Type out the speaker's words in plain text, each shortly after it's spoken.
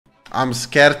I'm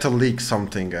scared to leak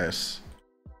something, guys.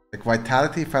 Like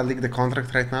Vitality, if I leak the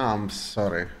contract right now, I'm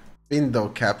sorry. Window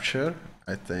capture,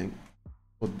 I think.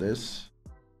 Put this.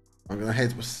 I'm gonna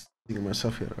hate seeing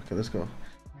myself here. Okay, let's go.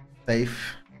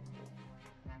 Safe.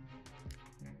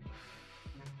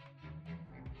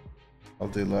 I'll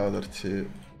do louder too.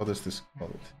 What is this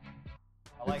called?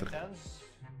 I like Tens,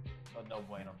 but no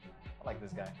bueno. I like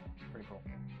this guy. Pretty cool.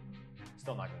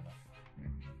 Still not good enough.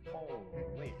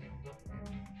 Holy.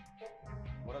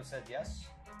 Would have said yes,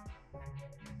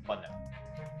 but no.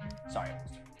 Sorry,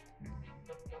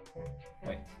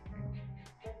 Wait.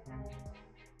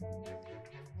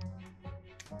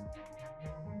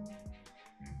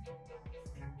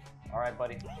 Alright,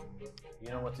 buddy. You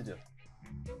know what to do.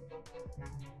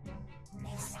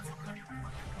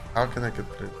 How can I get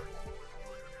through?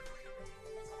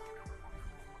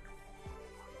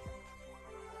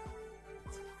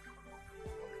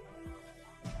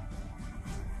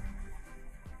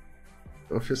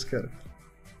 Office character.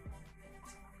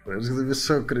 It's gonna be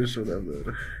so cringe when I'm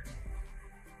there.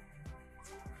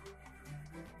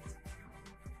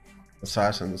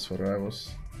 Assassins for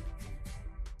rivals.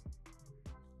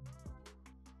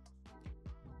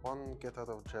 One get out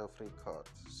of jail free card.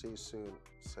 See you soon.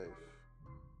 Safe.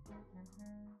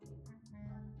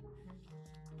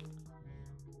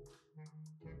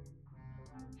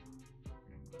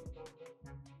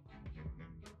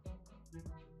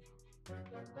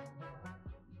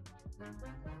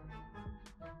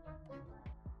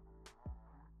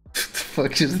 What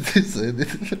the fuck is this?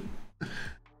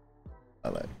 I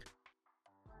like.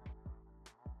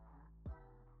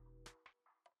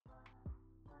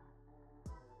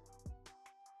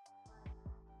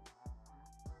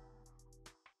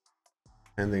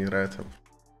 Pending write-up.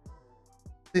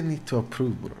 They need to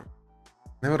approve, bro.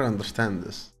 Never understand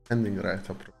this. Pending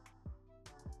write-up.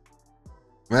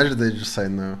 Imagine they just say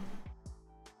no.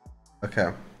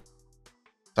 Okay.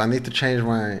 So I need to change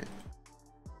my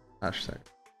hashtag.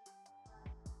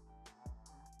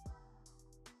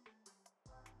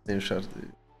 Shirt.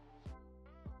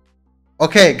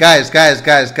 Okay, guys.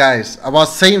 About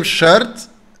same shirt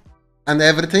and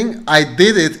everything. I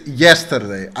did it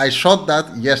yesterday. I shot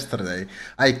that yesterday.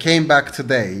 I came back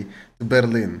today to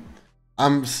Berlin.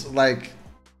 I'm like...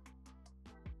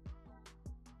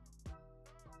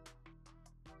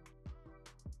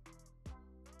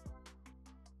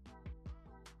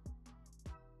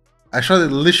 I shot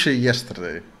it literally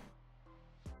yesterday.